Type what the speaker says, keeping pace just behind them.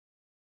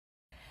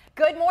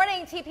Good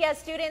morning, TPS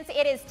students.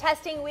 It is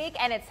testing week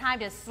and it's time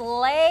to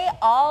slay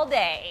all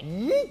day.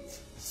 Yeet!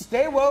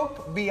 Stay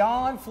woke, be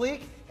on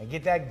Fleek, and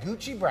get that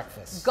Gucci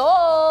breakfast.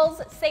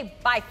 Goals. Say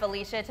bye,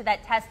 Felicia, to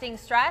that testing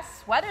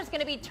stress. Weather's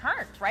going to be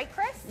turned, right,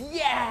 Chris?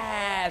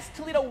 Yes!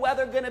 Toledo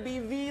weather going to be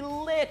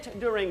V-lit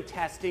during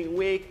testing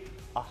week.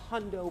 A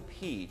hundo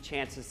P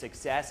chance of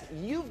success.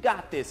 You've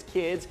got this,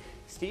 kids.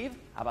 Steve,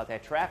 how about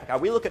that traffic? Are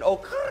we looking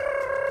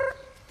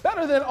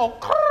better than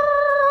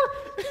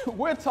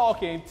we're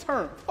talking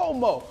turn.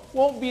 FOMO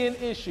won't be an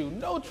issue.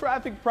 No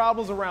traffic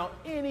problems around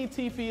any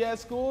TPS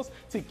schools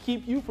to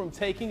keep you from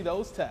taking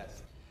those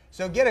tests.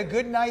 So get a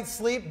good night's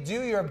sleep,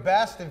 do your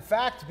best. In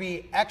fact,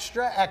 be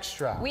extra,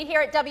 extra. We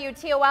here at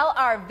WTOL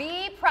are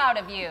V proud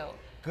of you.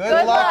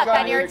 Good luck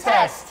on your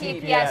test,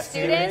 TPS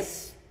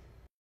students.